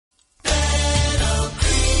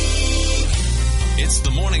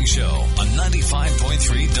Morning Show on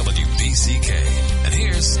 95.3 WBCK. And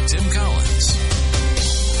here's Tim Collins.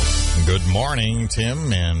 Good morning,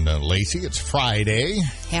 Tim and Lacey. It's Friday.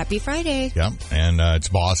 Happy Friday. Yep, and it's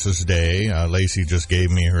Boss's Day. Lacey just gave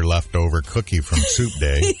me her leftover cookie from Soup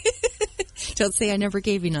Day. Don't say I never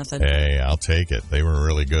gave you nothing. Hey, I'll take it. They were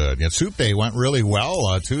really good. Yeah, Soup Day went really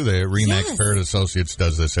well, too. The RE/MAX Parrott Associates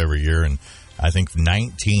does this every year, and I think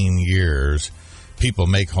 19 years people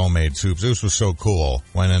make homemade soups. This was so cool.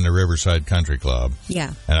 Went into Riverside Country Club.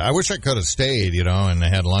 Yeah. And I wish I could have stayed, and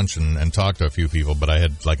had lunch and talked to a few people, but I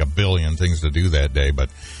had like a billion things to do that day.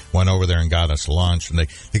 But went over there and got us lunch, and they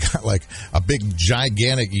got like a big,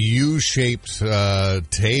 gigantic U-shaped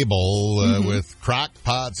table with crock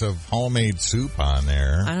pots of homemade soup on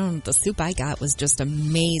there. The soup I got was just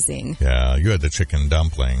amazing. Yeah, you had the chicken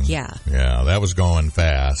dumpling. Yeah. Yeah, that was going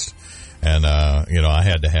fast. And, I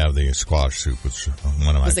had to have the squash soup, which was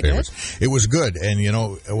one of my favorites. Good? It was good. And,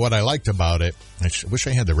 what I liked about it, I wish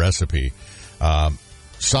I had the recipe.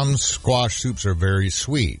 Some squash soups are very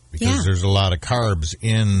sweet because there's a lot of carbs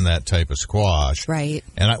in that type of squash. Right.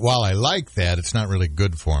 And while I like that, it's not really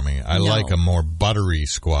good for me. I like a more buttery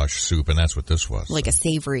squash soup, and that's what this was. Like a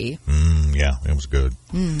savory. Yeah, it was good.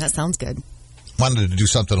 That sounds good. Wanted to do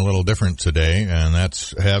something a little different today, and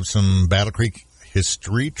that's have some Battle Creek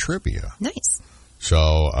history trivia. Nice.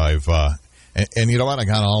 So I've, and you know what? I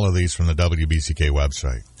got all of these from the WBCK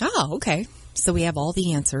website. Oh, okay. So we have all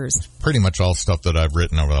the answers. Pretty much all stuff that I've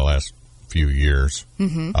written over the last few years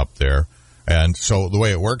up there. And so the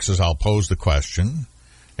way it works is I'll pose the question,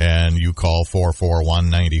 and you call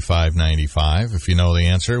 441-9595. If you know the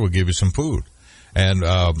answer, we'll give you some food. And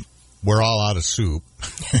we're all out of soup.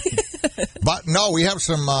 But no, we have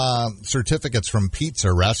some certificates from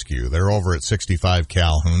Pizza Rescue. They're over at 65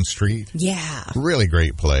 Calhoun Street. Yeah. Really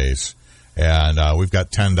great place. And we've got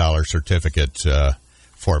 $10 certificate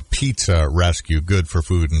for Pizza Rescue, good for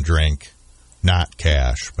food and drink. Not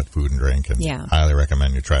cash, but food and drink. And highly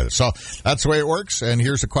recommend you try this. So that's the way it works. And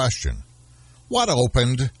here's the question. What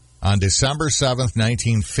opened on December 7th,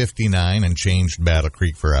 1959 and changed Battle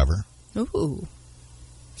Creek forever? Ooh.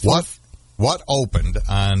 What opened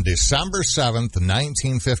on December 7th,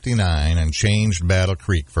 1959 and changed Battle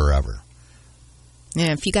Creek forever?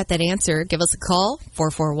 Yeah, if you got that answer, give us a call,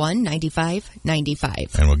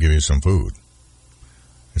 441-9595. And we'll give you some food.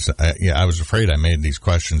 I was afraid I made these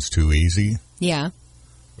questions too easy. Yeah.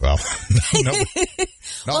 Well,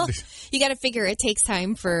 well, you got to figure it takes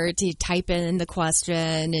time to type in the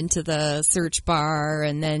question into the search bar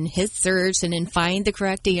and then hit search and then find the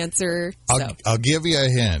correct answer. I'll give you a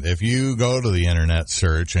hint. If you go to the internet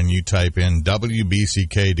search and you type in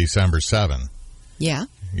WBCK December 7, you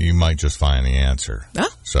might just find the answer.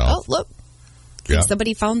 Oh, look.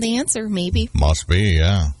 Somebody found the answer, maybe. Must be,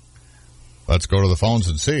 yeah. Let's go to the phones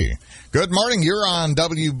and see. Good morning. You're on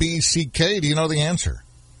WBCK. Do you know the answer?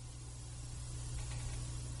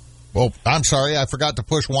 Well, I'm sorry. I forgot to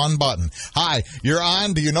push one button. Hi, you're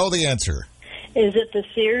on. Do you know the answer? Is it the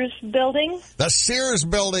Sears building? The Sears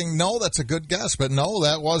building. No, that's a good guess, but no,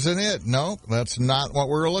 that wasn't it. No, that's not what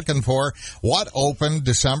we were looking for. What opened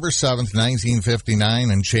December 7th, 1959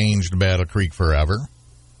 and changed Battle Creek forever?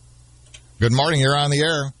 Good morning. You're on the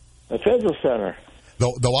air. The Federal Center.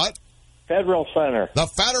 The what? Federal Center. The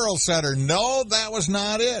Federal Center. No, that was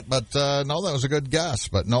not it. But no, that was a good guess.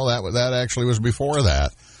 But no, that actually was before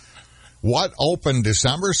that. What opened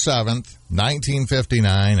December 7th,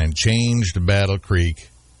 1959 and changed Battle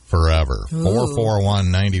Creek forever?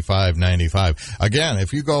 441-9595. Again,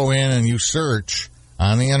 if you go in and you search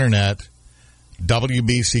on the internet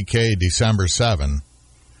WBCK December 7,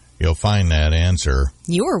 you'll find that answer.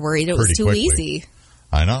 You were worried it was too quickly. Easy.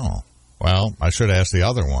 I know. Well, I should ask the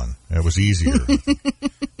other one. It was easier.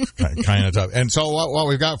 Kind of tough. And so what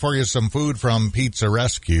we've got for you is some food from Pizza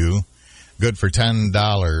Rescue. Good for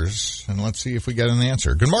 $10. And let's see if we get an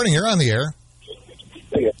answer. Good morning. You're on the air.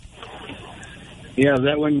 Yeah, is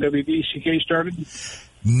that when WBCK started?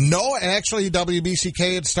 No, actually,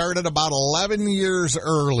 WBCK had started about 11 years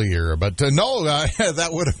earlier. But no, that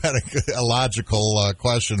would have been a logical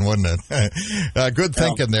question, wouldn't it? Good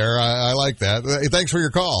thinking there. I like that. Thanks for your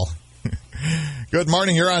call. Good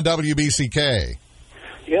morning. You're on WBCK.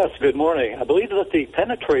 Yes, good morning. I believe that the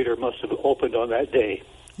Penetrator must have opened on that day.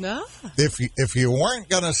 No. If you weren't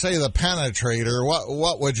going to say the Penetrator,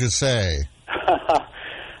 what would you say?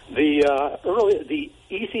 The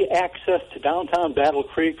easy access to downtown Battle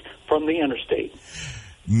Creek from the interstate.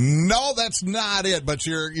 No, that's not it, but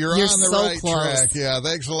you're on the so right close. track. Yeah,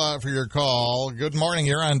 thanks a lot for your call. Good morning.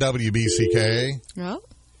 You're on WBCK. Oh.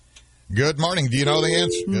 Good morning. Do you know the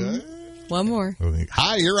answer? One more.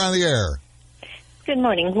 Hi, you're on the air. Good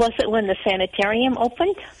morning. Was it when the sanitarium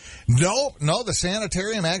opened? No, the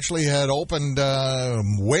sanitarium actually had opened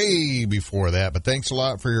way before that, but thanks a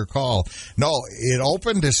lot for your call. No, it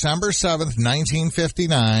opened December 7th,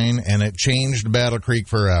 1959, and it changed Battle Creek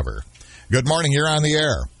forever. Good morning, you're on the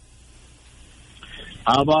air.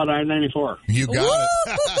 How about I-94? You got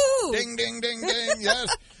it. Ding, ding, ding, ding,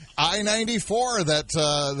 yes. I-94, that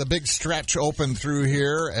the big stretch opened through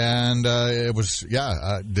here, and it was,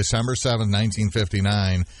 December 7th,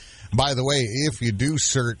 1959. By the way, if you do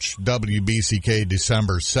search WBCK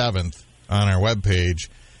December 7th on our webpage,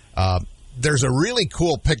 there's a really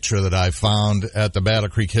cool picture that I found at the Battle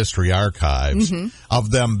Creek History Archives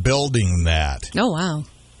of them building that. Oh, wow.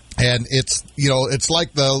 And it's, it's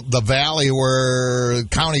like the valley where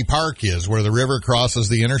County Park is, where the river crosses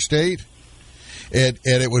the interstate.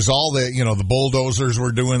 It was all the bulldozers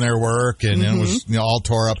were doing their work, and it was all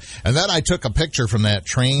tore up. And then I took a picture from that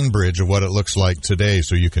train bridge of what it looks like today,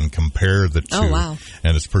 so you can compare the two. Oh, wow.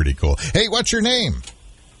 And it's pretty cool. Hey, what's your name?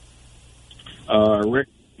 Rick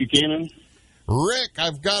Buchanan. Rick,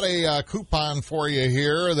 I've got a coupon for you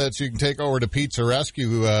here that you can take over to Pizza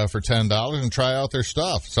Rescue for $10 and try out their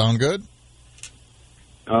stuff. Sound good?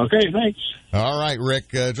 Okay, thanks. All right, Rick,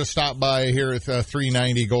 just stop by here at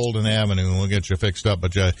 390 Golden Avenue, and we'll get you fixed up.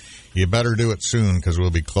 But you better do it soon, because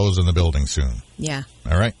we'll be closing the building soon. Yeah.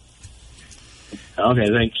 All right? Okay,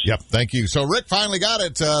 thanks. Yep, thank you. So Rick finally got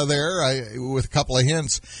it there with a couple of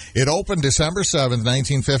hints. It opened December 7th,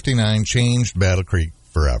 1959, changed Battle Creek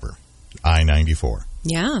forever. I-94.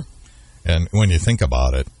 Yeah. And when you think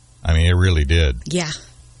about it, I mean, it really did. Yeah.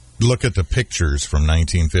 Look at the pictures from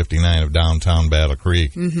 1959 of downtown Battle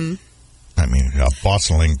Creek. Mm-hmm. I mean, a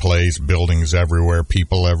bustling place, buildings everywhere,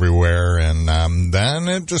 people everywhere, and then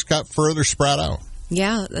it just got further spread out.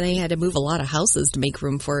 Yeah, they had to move a lot of houses to make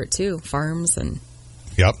room for it, too. Farms and...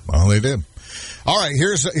 Yep, well, they did. All right,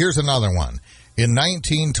 here's another one. In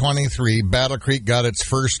 1923, Battle Creek got its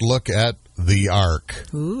first look at the Ark.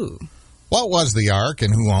 Ooh. What was the Ark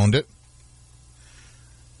and who owned it?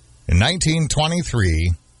 In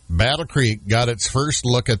 1923, Battle Creek got its first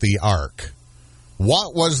look at the Ark.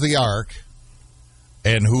 What was the Ark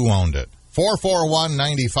and who owned it?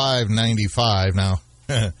 441-9595. Now,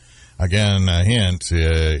 again, a hint,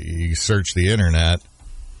 you search the internet,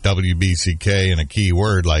 WBCK, and a key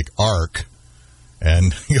word like Ark,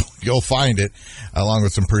 and you'll find it, along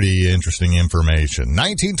with some pretty interesting information.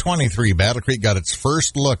 1923, Battle Creek got its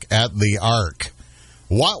first look at the Ark.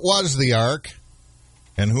 What was the Ark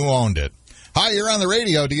and who owned it? Hi, you're on the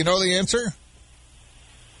radio. Do you know the answer?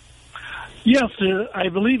 Yes, I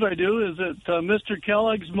believe I do. Is it Mr.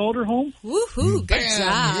 Kellogg's Motorhome? Woohoo, good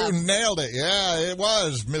job. You nailed it. Yeah, it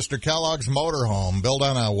was Mr. Kellogg's Motorhome, built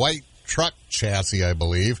on a white truck chassis, I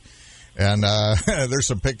believe. And there's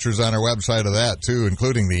some pictures on our website of that, too,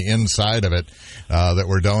 including the inside of it that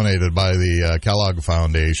were donated by the Kellogg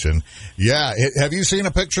Foundation. Yeah, have you seen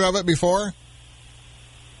a picture of it before?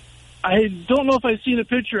 I don't know if I've seen a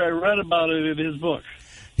picture. I read about it in his book.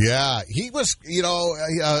 Yeah, he was,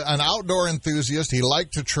 an outdoor enthusiast. He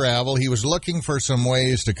liked to travel. He was looking for some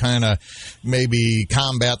ways to kind of maybe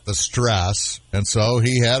combat the stress. And so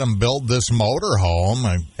he had him build this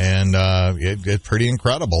motorhome, and it's pretty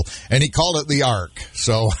incredible. And he called it the Ark.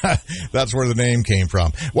 So that's where the name came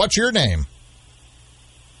from. What's your name?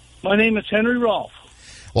 My name is Henry Rolfe.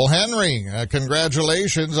 Well, Henry,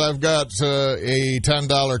 congratulations. I've got a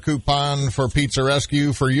 $10 coupon for Pizza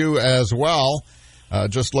Rescue for you as well.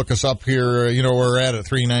 Just look us up here. We're at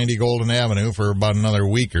 390 Golden Avenue for about another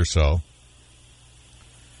week or so.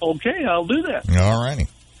 Okay, I'll do that. All righty.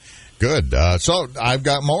 Good. So I've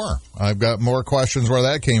got more. I've got more questions where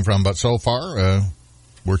that came from, but so far,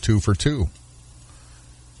 we're 2 for 2.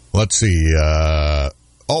 Let's see.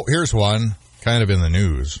 Here's one kind of in the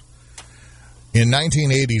news. In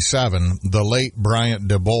 1987, the late Bryant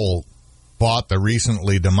DeBolt bought the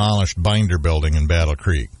recently demolished Binder Building in Battle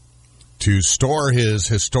Creek to store his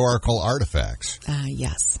historical artifacts.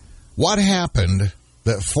 Yes. What happened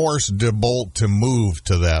that forced DeBolt to move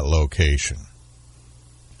to that location?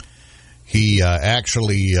 He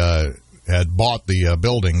actually had bought the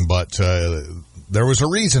building, but there was a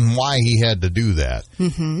reason why he had to do that.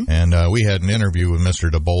 Mm-hmm. And we had an interview with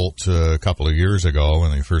Mr. DeBolt a couple of years ago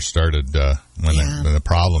when they first started, when the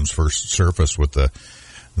problems first surfaced with the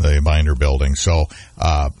Binder Building. So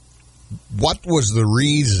what was the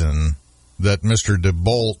reason that Mr.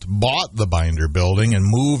 DeBolt bought the Binder Building and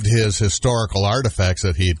moved his historical artifacts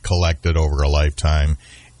that he had collected over a lifetime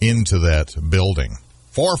into that building?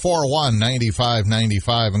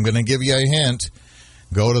 441-9595. I'm going to give you a hint.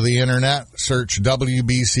 Go to the internet, search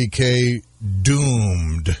WBCK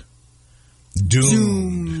Doomed.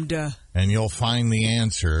 Doomed. And you'll find the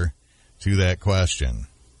answer to that question.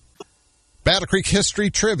 Battle Creek History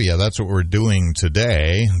Trivia, that's what we're doing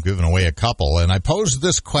today. I'm giving away a couple. And I posed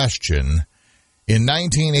this question. In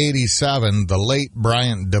 1987, the late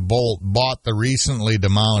Bryant DeBolt bought the recently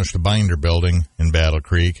demolished Binder Building in Battle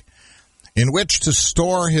Creek, in which to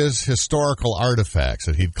store his historical artifacts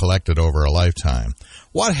that he'd collected over a lifetime.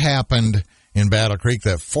 What happened in Battle Creek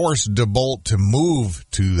that forced DeBolt to move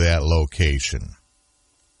to that location?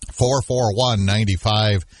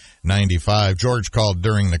 441-9595. George called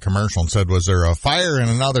during the commercial and said, was there a fire in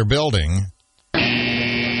another building?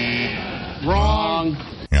 Wrong.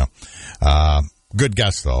 Yeah. Good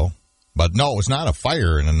guess, though. But no, it was not a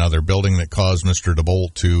fire in another building that caused Mr.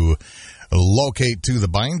 DeBolt to locate to the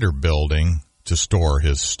Binder Building to store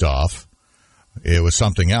his stuff. It was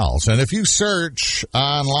something else. And if you search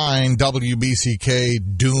online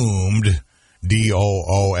WBCK Doomed,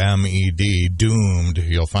 D-O-O-M-E-D, Doomed,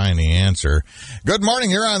 you'll find the answer. Good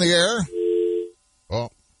morning, you're on the air.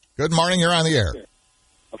 Well, good morning, you're on the air.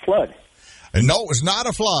 A flood. And no, it was not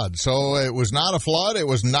a flood. So it was not a flood. It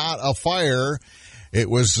was not a fire. It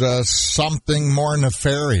was something more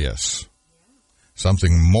nefarious.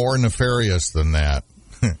 Something more nefarious than that,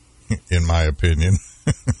 in my opinion.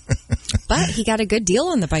 But he got a good deal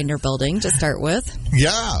on the Binder Building to start with.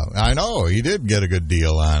 Yeah, I know. He did get a good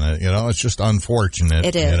deal on it. It's just unfortunate.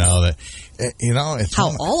 It is. It's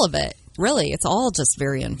how all of it. Really, it's all just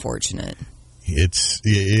very unfortunate. It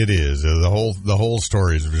is. The whole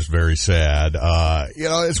story is just very sad.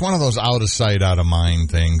 It's one of those out of sight, out of mind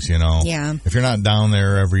things, Yeah. If you're not down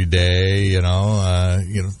there every day, you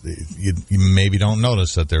maybe don't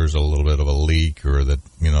notice that there's a little bit of a leak or that,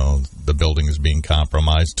 the building is being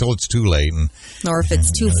compromised till it's too late. Or if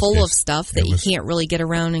it's too full of stuff that you can't really get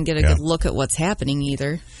around and get a good look at what's happening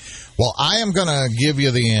either. Well, I am going to give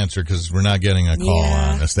you the answer because we're not getting a call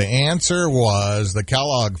on this. The answer was the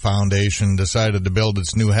Kellogg Foundation decided to build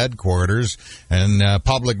its new headquarters, and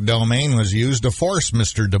public domain was used to force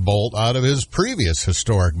Mr. DeBolt out of his previous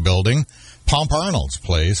historic building, Pump Arnold's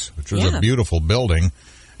place, which was a beautiful building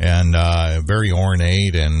and very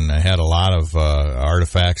ornate and had a lot of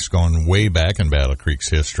artifacts going way back in Battle Creek's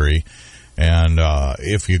history. And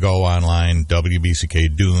if you go online,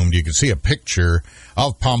 WBCK Doomed, you can see a picture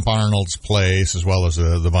of Pump Arnold's place as well as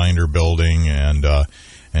the Binder Building and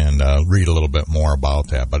read a little bit more about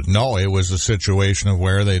that. But no, it was a situation of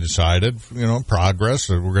where they decided, progress,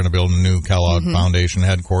 that we're going to build a new Kellogg Foundation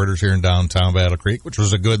headquarters here in downtown Battle Creek, which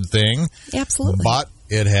was a good thing. Absolutely. But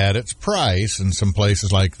it had its price, and some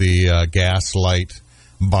places like the Gaslight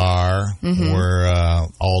Bar were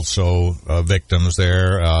also victims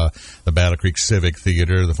there. The Battle Creek Civic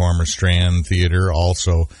Theater, the former Strand Theater,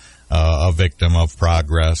 also a victim of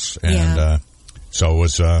progress. And so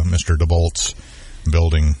was Mr. DeBolt's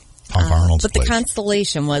building, Pump Arnold's place. But the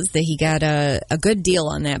constellation was that he got a good deal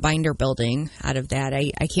on that Binder Building out of that.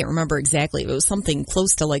 I can't remember exactly. It was something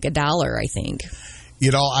close to like $1, I think.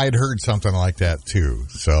 I'd heard something like that too.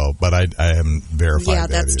 So, but I haven't verified that. Yeah,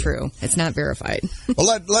 that's either. true. It's not verified.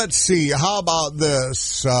 Well, let's see. How about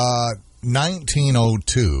this?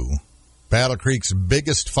 1902, Battle Creek's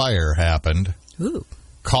biggest fire happened,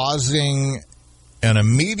 causing an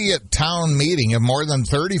immediate town meeting of more than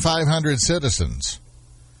 3,500 citizens.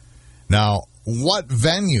 Now, what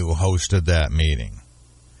venue hosted that meeting?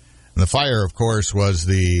 And the fire, of course, was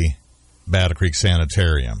the Battle Creek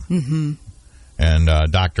Sanitarium. Mm-hmm. And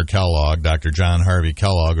Dr. Kellogg, Dr. John Harvey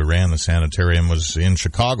Kellogg, who ran the sanitarium, was in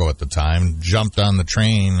Chicago at the time, jumped on the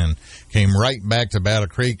train and came right back to Battle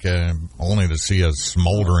Creek only to see a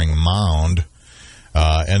smoldering mound.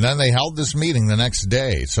 And then they held this meeting the next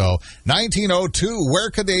day. So 1902, where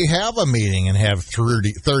could they have a meeting and have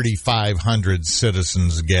 3,500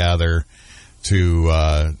 citizens gather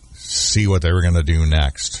to see what they were going to do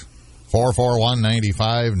next?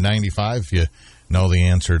 441-9595 if you know the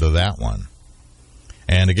answer to that one.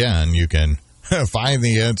 And again, you can find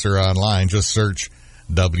the answer online. Just search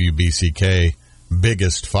WBCK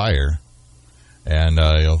Biggest Fire, and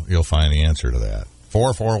you'll find the answer to that.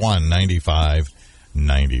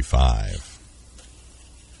 441-9595.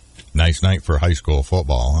 Nice night for high school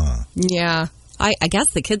football, huh? Yeah. I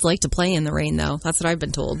guess the kids like to play in the rain, though. That's what I've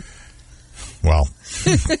been told. Well,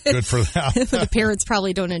 good for them. The parents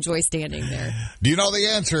probably don't enjoy standing there. Do you know the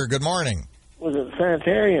answer? Good morning. Was it the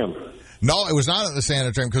sanitarium? No, it was not at the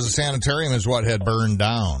sanitarium because the sanitarium is what had burned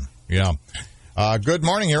down. Yeah. Good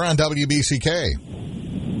morning. You're on WBCK.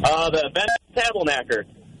 The Bennett Tabernacle.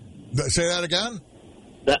 Say that again?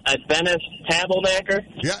 The Adventist Tabernacle?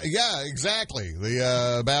 Yeah, exactly.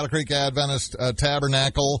 The Battle Creek Adventist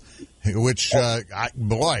Tabernacle, which,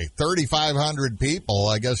 3,500 people.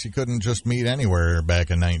 I guess you couldn't just meet anywhere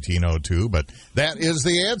back in 1902, but that is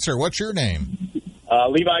the answer. What's your name?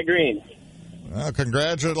 Levi Green. Well,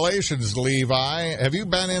 congratulations, Levi. Have you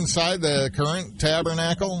been inside the current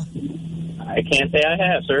tabernacle? I can't say I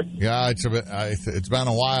have, sir. Yeah, it's been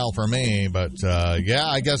a while for me, but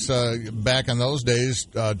I guess back in those days,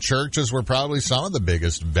 churches were probably some of the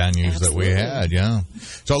biggest venues that we had. Yeah.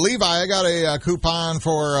 So, Levi, I got a coupon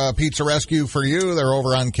for Pizza Rescue for you. They're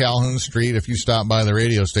over on Calhoun Street. If you stop by the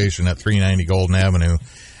radio station at 390 Golden Avenue,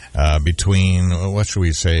 between what should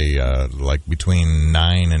we say, like between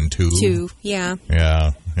 9 and 2. 2, yeah.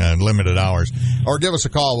 Yeah, limited hours. Or give us a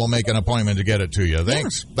call. We'll make an appointment to get it to you.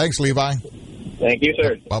 Thanks, Levi. Thank you,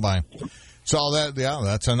 sir. Bye-bye. So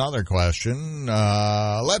that's another question.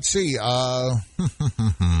 Let's see. I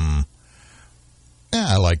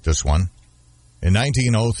like this one. In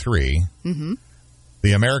 1903,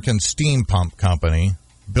 the American Steam Pump Company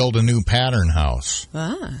built a new pattern house,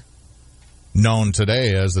 known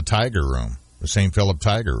today as the Tiger Room, the St. Philip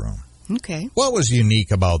Tiger Room. Okay. What was unique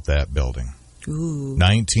about that building? Ooh.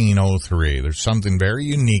 1903. There's something very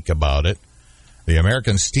unique about it. The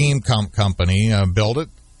American Steam Pump Company built it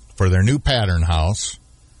for their new pattern house,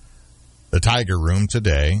 the Tiger Room,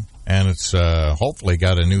 today, and it's hopefully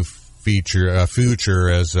got a new future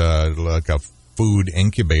as like a food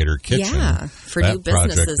incubator kitchen. Yeah, for new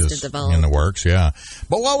businesses to develop. In the works, yeah.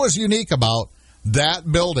 But what was unique about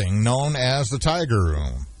that building known as the Tiger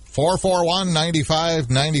Room?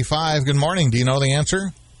 441-9595. Good morning. Do you know the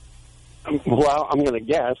answer? Well, I'm going to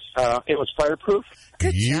guess. It was fireproof.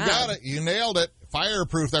 Good you job. got it. You nailed it.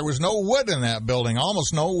 Fireproof. There was no wood in that building,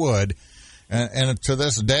 almost no wood. And to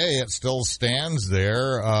this day, it still stands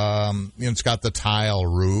there. It's got the tile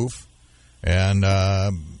roof and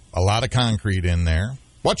a lot of concrete in there.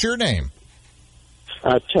 What's your name?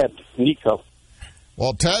 Ted Nico.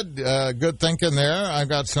 Well, Ted, good thinking there. I've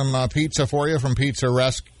got some pizza for you from Pizza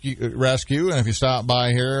Rescue. And if you stop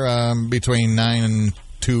by here between 9 and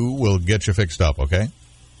 2, we'll get you fixed up, okay?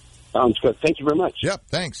 Sounds good. Thank you very much. Yep,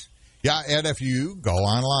 thanks. Yeah, and if you go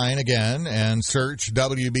online again and search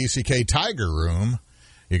WBCK Tiger Room,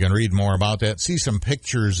 you can read more about that. See some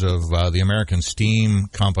pictures of the American Steam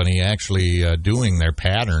Company actually doing their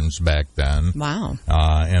patterns back then. Wow.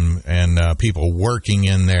 And people working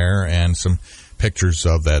in there, and some pictures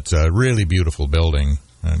of that really beautiful building.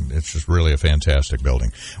 And it's just really a fantastic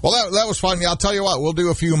building. Well, that was fun. I'll tell you what, we'll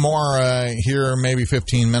do a few more here maybe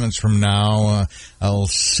 15 minutes from now. I'll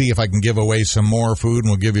see if I can give away some more food,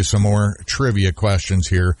 and we'll give you some more trivia questions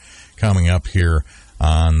here coming up here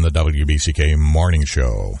on the WBCK Morning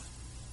Show.